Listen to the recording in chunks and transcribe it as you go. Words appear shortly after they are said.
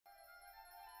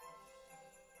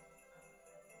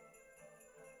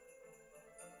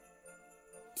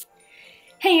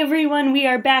Hey everyone, we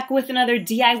are back with another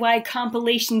DIY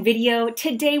compilation video.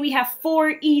 Today we have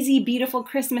 4 easy, beautiful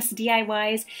Christmas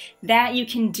DIYs that you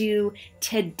can do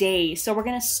today. So we're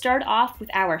going to start off with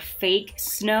our fake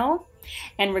snow.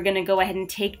 And we're going to go ahead and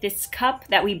take this cup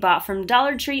that we bought from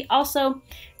Dollar Tree. Also,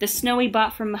 the snow we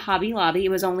bought from Hobby Lobby, it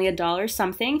was only $1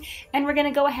 something. And we're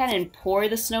going to go ahead and pour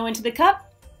the snow into the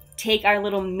cup. Take our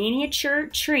little miniature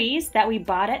trees that we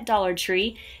bought at Dollar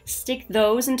Tree, stick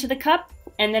those into the cup.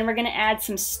 And then we're going to add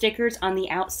some stickers on the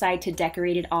outside to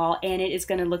decorate it all, and it is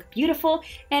going to look beautiful,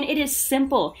 and it is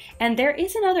simple. And there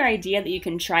is another idea that you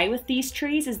can try with these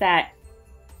trees, is that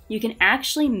you can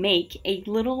actually make a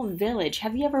little village.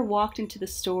 Have you ever walked into the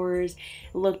stores,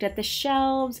 looked at the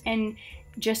shelves, and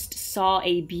just saw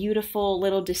a beautiful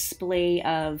little display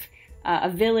of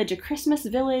a village, a Christmas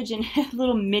village, and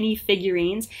little mini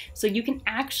figurines? So you can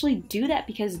actually do that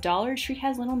because Dollar Tree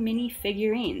has little mini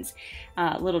figurines.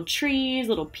 Little trees,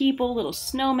 little people, little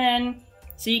snowmen.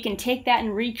 So you can take that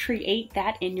and recreate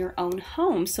that in your own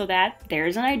home. So that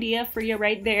there's an idea for you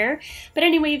right there. But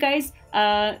anyway, you guys,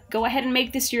 go ahead and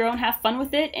make this your own, have fun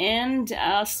with it, and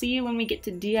I'll see you when we get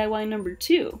to DIY number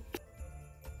 2.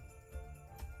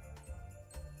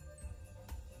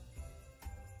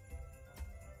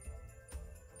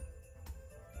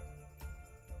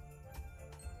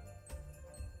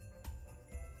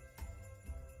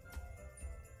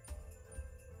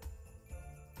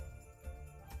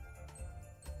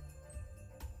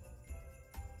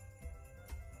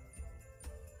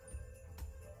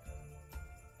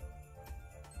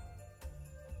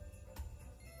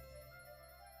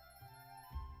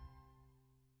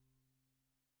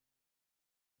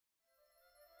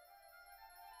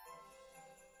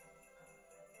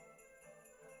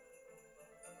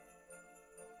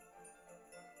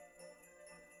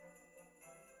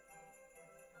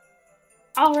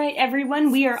 Alright everyone,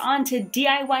 we are on to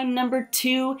DIY number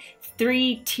 2,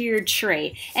 3-tiered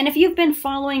tray. And if you've been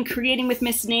following Creating with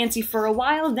Miss Nancy for a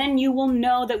while, then you will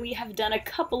know that we have done a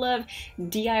couple of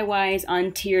DIYs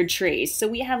on tiered trays. So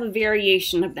we have a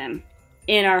variation of them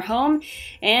in our home,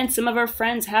 and some of our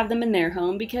friends have them in their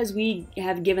home because we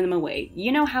have given them away.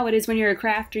 You know how it is when you're a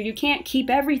crafter, you can't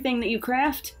keep everything that you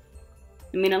craft.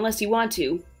 I mean, unless you want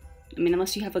to. I mean,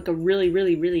 unless you have like a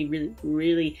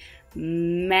really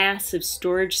massive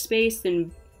storage space,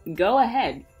 then go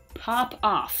ahead, pop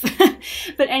off.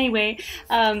 But anyway,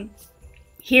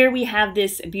 here we have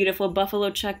this beautiful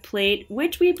buffalo chuck plate,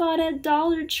 which we bought at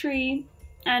Dollar Tree.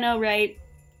 I know, right?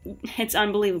 It's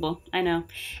unbelievable, I know.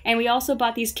 And we also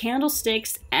bought these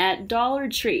candlesticks at Dollar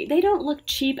Tree. They don't look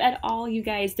cheap at all, you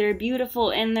guys. They're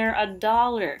beautiful, and they're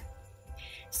 $1.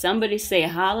 Somebody say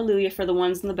hallelujah for the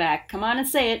ones in the back. Come on and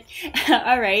say it.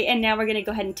 Alright, and now we're going to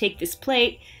go ahead and take this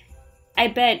plate. I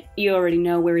bet you already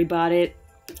know where we bought it,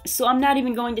 so I'm not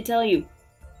even going to tell you.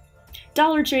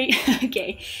 Dollar Tree.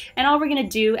 Okay, and all we're going to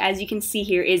do, as you can see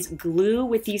here, is glue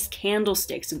with these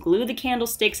candlesticks. Glue the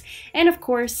candlesticks, and of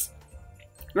course,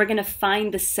 we're going to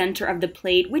find the center of the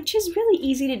plate, which is really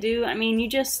easy to do. I mean, you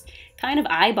just kind of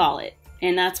eyeball it,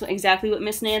 and that's exactly what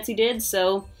Miss Nancy did.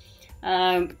 So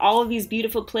all of these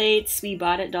beautiful plates we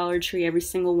bought at Dollar Tree, every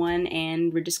single one,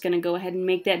 and we're just going to go ahead and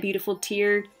make that beautiful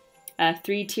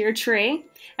 3-tier tray.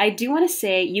 I do want to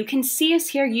say, you can see us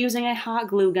here using a hot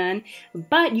glue gun,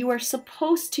 but you are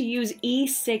supposed to use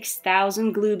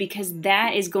E6000 glue because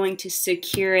that is going to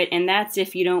secure it, and that's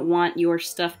if you don't want your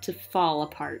stuff to fall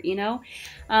apart, you know?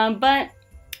 But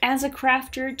as a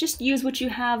crafter, just use what you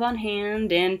have on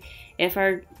hand, and if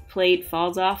our plate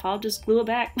falls off, I'll just glue it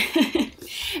back.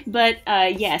 But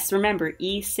yes, remember,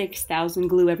 E6000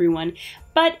 glue, everyone.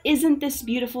 But isn't this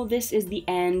beautiful? This is the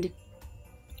end.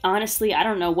 Honestly, I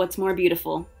don't know what's more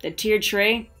beautiful, the tiered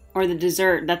tray or the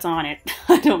dessert that's on it.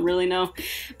 I don't really know.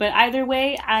 But either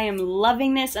way, I am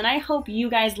loving this, and I hope you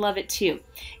guys love it too.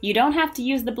 You don't have to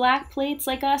use the black plates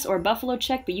like us or buffalo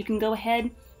check, but you can go ahead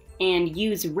and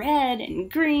use red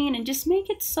and green and just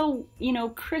make it so, you know,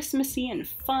 Christmassy and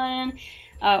fun.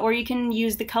 Or you can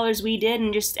use the colors we did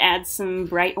and just add some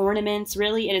bright ornaments.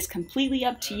 Really, it is completely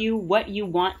up to you what you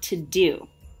want to do.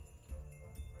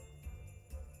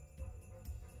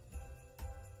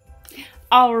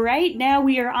 Alright, now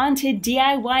we are on to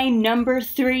DIY number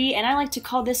 3, and I like to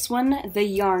call this one the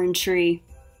yarn tree.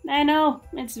 I know,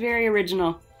 it's very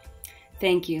original.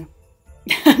 Thank you.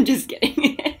 I'm just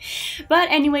kidding.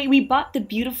 But anyway, we bought the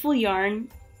beautiful yarn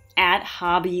at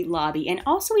Hobby Lobby, and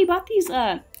also we bought these,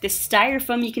 this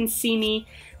styrofoam. You can see me,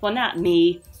 well, not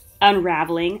me,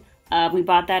 unraveling. We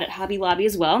bought that at Hobby Lobby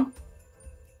as well.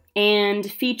 And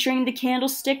featuring the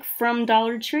candlestick from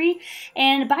Dollar Tree.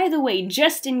 And by the way,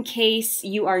 just in case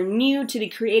you are new to the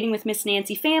Creating with Miss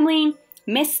Nancy family,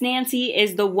 Miss Nancy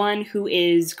is the one who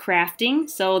is crafting,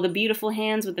 so the beautiful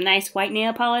hands with the nice white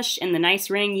nail polish and the nice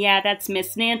ring, yeah, that's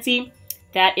Miss Nancy.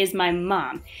 That is my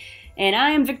mom. And I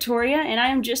am Victoria, and I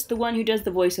am just the one who does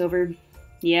the voiceover.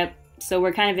 Yep, so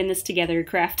we're kind of in this together,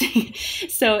 crafting.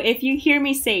 So if you hear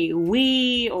me say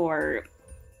we or,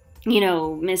 you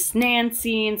know, Miss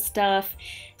Nancy and stuff,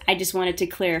 I just wanted to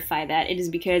clarify that. It is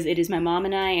because it is my mom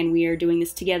and I, and we are doing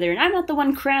this together. And I'm not the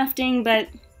one crafting, but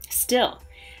still.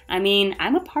 I mean,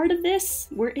 I'm a part of this.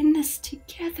 We're in this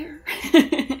together.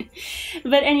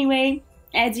 But anyway,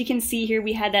 as you can see here,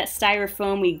 we had that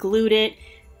styrofoam. We glued it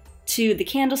to the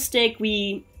candlestick.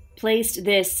 We placed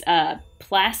this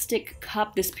plastic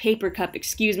cup, this paper cup,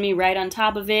 excuse me, right on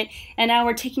top of it. And now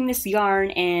we're taking this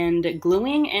yarn and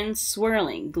gluing and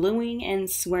swirling. Gluing and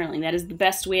swirling. That is the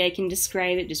best way I can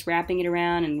describe it, just wrapping it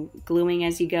around and gluing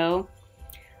as you go.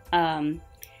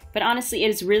 But honestly, it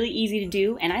is really easy to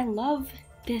do, and I love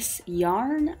this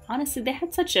yarn. Honestly, they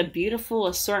had such a beautiful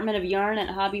assortment of yarn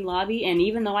at Hobby Lobby, and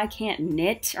even though I can't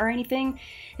knit or anything,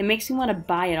 it makes me want to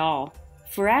buy it all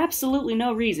for absolutely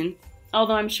no reason.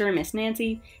 Although I'm sure Miss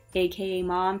Nancy, aka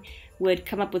Mom, would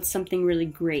come up with something really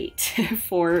great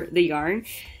for the yarn.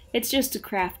 It's just a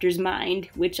crafter's mind,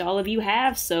 which all of you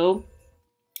have, so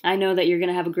I know that you're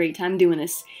gonna have a great time doing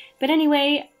this. But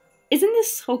anyway, isn't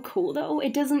this so cool though?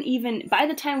 It doesn't even, by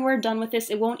the time we're done with this,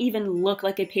 it won't even look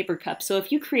like a paper cup. So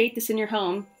if you create this in your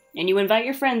home and you invite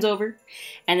your friends over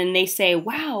and then they say,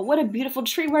 wow, what a beautiful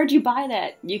tree, where'd you buy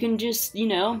that? You can just, you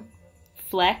know,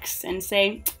 flex and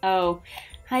say, oh,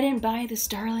 I didn't buy this,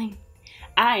 darling.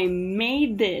 I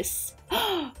made this.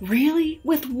 Really?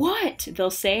 With what? They'll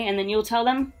say, and then you'll tell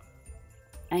them,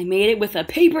 I made it with a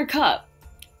paper cup.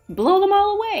 Blow them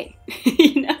all away,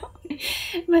 you know?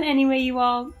 But anyway, you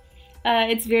all,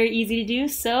 it's very easy to do,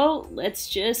 so let's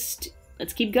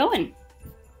keep going.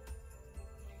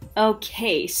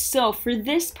 Okay, so for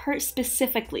this part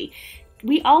specifically,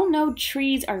 we all know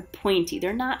trees are pointy,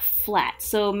 they're not flat,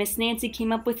 so Miss Nancy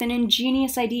came up with an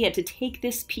ingenious idea to take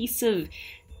this piece of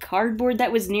cardboard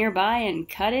that was nearby and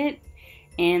cut it,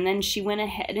 and then she went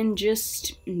ahead and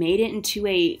just made it into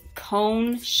a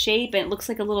cone shape, and it looks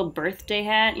like a little birthday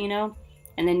hat, you know?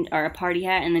 And then, or a party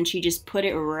hat, and then she just put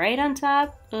it right on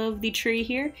top of the tree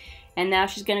here. And now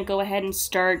she's gonna go ahead and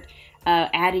start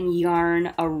adding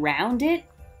yarn around it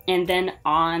and then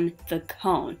on the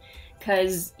cone.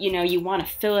 Because, you know, you want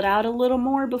to fill it out a little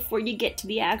more before you get to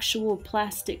the actual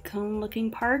plastic cone looking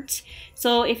part.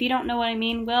 So if you don't know what I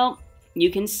mean, well,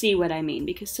 you can see what I mean.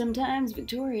 Because sometimes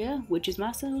Victoria, which is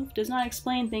myself, does not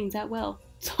explain things that well.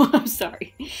 So I'm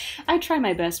sorry. I try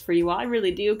my best for you all, I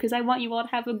really do, because I want you all to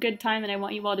have a good time and I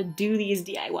want you all to do these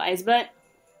DIYs, but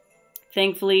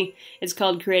thankfully it's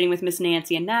called Creating with Miss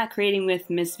Nancy and not Creating with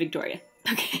Miss Victoria.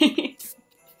 Okay.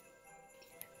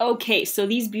 Okay, so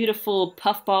these beautiful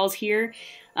puff balls here,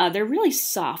 they're really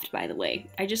soft, by the way.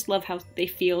 I just love how they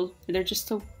feel. They're just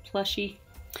so plushy.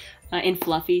 And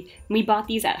fluffy. We bought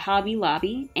these at Hobby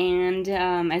Lobby, and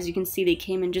as you can see, they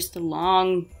came in just a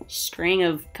long string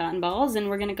of cotton balls, and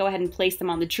we're going to go ahead and place them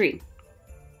on the tree.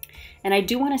 And I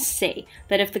do want to say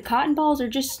that if the cotton balls are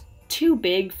just too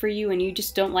big for you and you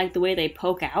just don't like the way they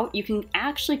poke out, you can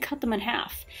actually cut them in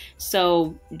half.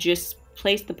 So just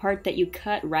place the part that you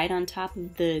cut right on top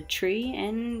of the tree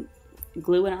and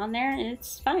glue it on there, and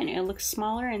it's fine. It looks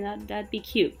smaller, and that'd be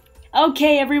cute.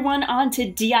 Okay, everyone, on to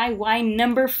DIY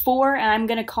number 4, and I'm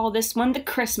gonna call this one the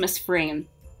Christmas frame.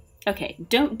 Okay,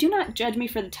 do not judge me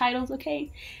for the titles,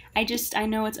 okay? I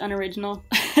know it's unoriginal.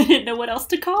 I didn't know what else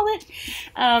to call it.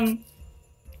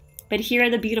 But here are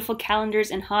the beautiful calendars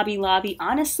in Hobby Lobby.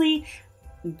 Honestly,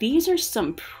 these are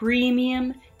some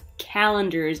premium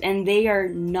calendars, and they are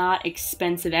not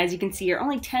expensive. As you can see, are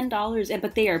only $10,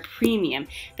 but they are premium.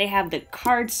 They have the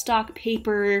cardstock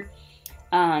paper.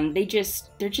 They're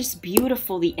just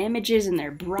beautiful. The images, and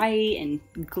they're bright and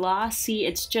glossy.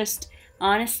 It's just,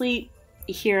 honestly,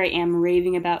 here I am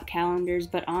raving about calendars,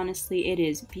 but honestly, it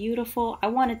is beautiful. I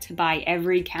wanted to buy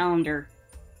every calendar,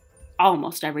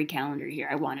 almost every calendar here.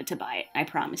 I wanted to buy it. I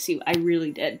promise you, I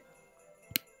really did.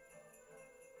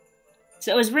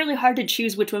 So it was really hard to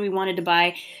choose which one we wanted to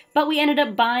buy, but we ended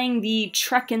up buying the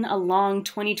Trekkin' Along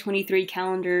 2023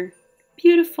 calendar.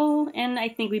 Beautiful, and I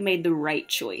think we made the right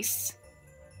choice.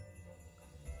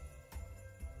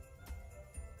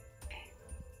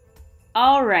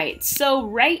 Alright, so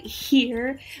right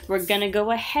here, we're gonna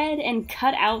go ahead and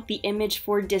cut out the image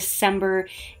for December,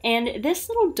 and this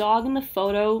little dog in the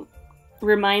photo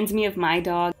reminds me of my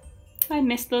dog. I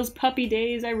miss those puppy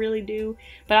days, I really do.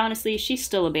 But honestly, she's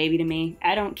still a baby to me.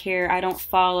 I don't care, I don't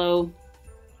follow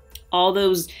all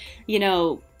those, you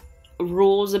know,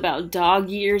 rules about dog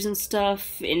years and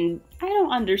stuff, and I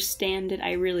don't understand it.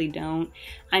 I really don't.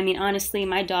 I mean, honestly,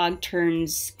 my dog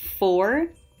turns 4.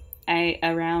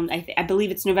 I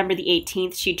believe it's November the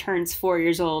 18th. She turns 4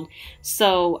 years old.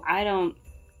 So I don't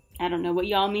know what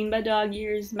y'all mean by dog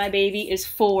years. My baby is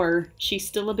 4. She's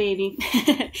still a baby.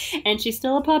 And she's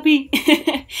still a puppy.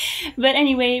 But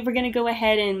anyway, we're going to go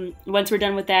ahead and, once we're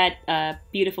done with that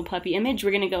beautiful puppy image,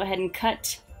 we're going to go ahead and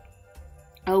cut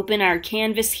open our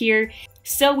canvas here.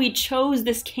 So we chose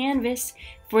this canvas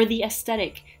for the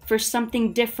aesthetic, for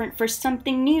something different, for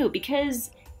something new,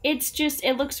 because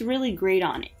it looks really great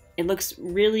on it. It looks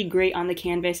really great on the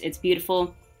canvas. It's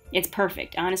beautiful. It's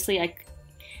perfect. Honestly,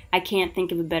 I can't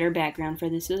think of a better background for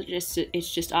this.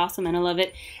 It's just awesome, and I love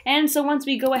it. And so once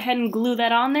we go ahead and glue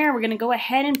that on there, we're going to go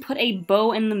ahead and put a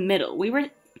bow in the middle.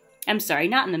 I'm sorry,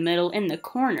 not in the middle, in the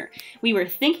corner. We were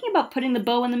thinking about putting the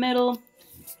bow in the middle,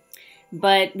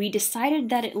 but we decided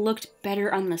that it looked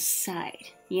better on the side,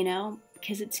 you know,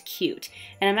 because it's cute.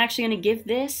 And I'm actually going to give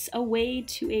this away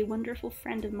to a wonderful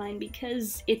friend of mine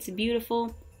because it's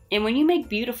beautiful. And when you make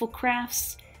beautiful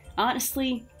crafts,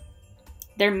 honestly,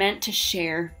 they're meant to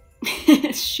share.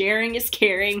 Sharing is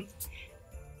caring.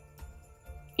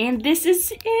 And this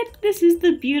is it. This is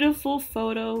the beautiful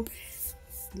photo.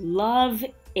 Love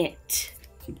it.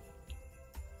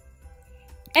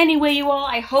 Anyway, you all,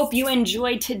 I hope you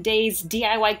enjoyed today's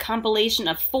DIY compilation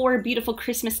of 4 beautiful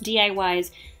Christmas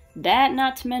DIYs. That,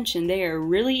 not to mention, they are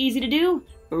really easy to do,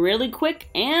 really quick,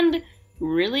 and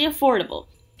really affordable.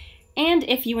 And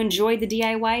if you enjoyed the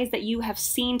DIYs that you have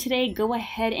seen today, go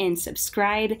ahead and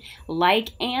subscribe,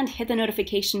 like, and hit the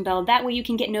notification bell. That way you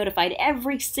can get notified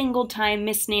every single time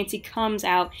Miss Nancy comes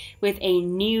out with a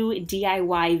new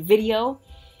DIY video.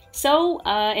 So,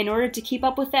 in order to keep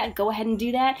up with that, go ahead and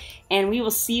do that. And we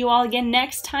will see you all again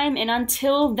next time. And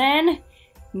until then,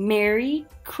 Merry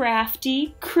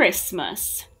Crafty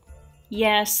Christmas.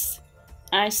 Yes,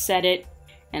 I said it,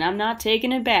 and I'm not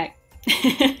taking it back.